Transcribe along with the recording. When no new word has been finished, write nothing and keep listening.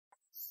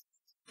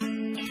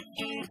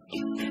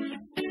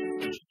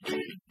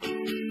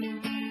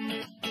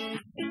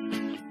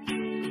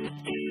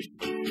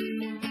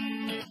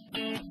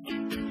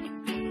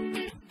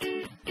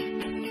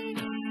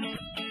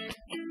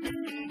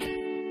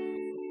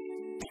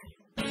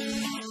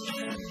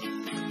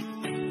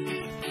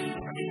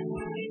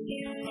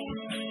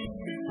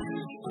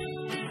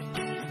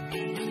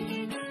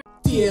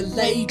dear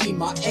lady,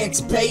 my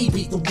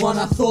ex-baby, the one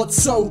I thought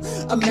so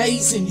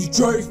amazing. You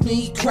drove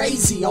me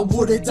crazy, I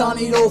would've done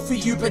it all for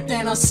you, but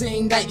then I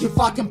seen that you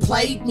fucking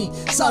played me.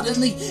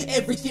 Suddenly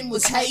everything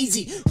was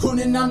hazy,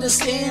 couldn't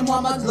understand why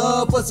my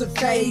love wasn't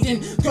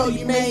fading. Girl,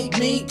 you made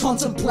me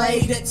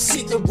contemplate it,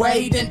 sit and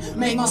wait and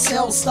make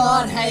myself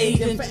start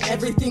hating for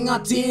everything I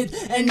did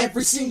and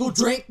every single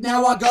drink.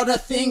 Now I gotta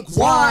think,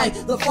 why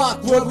the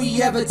fuck were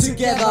we ever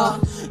together?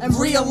 And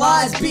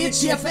realize,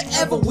 bitch, yeah,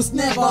 forever was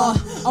never.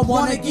 I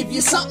wanna give you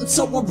something,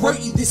 so I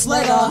wrote you this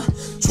letter,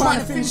 trying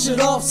to finish it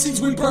off since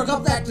we broke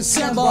up that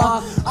December.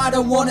 I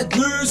don't wanna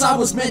lose, I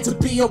was meant to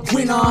be a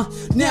winner.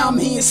 Now I'm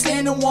here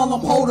standing while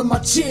I'm holding my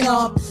chin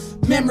up.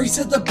 Memories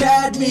of the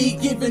bad me,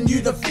 giving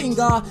you the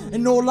finger,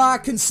 and all I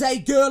can say,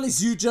 girl,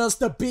 is you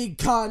just a big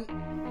cunt.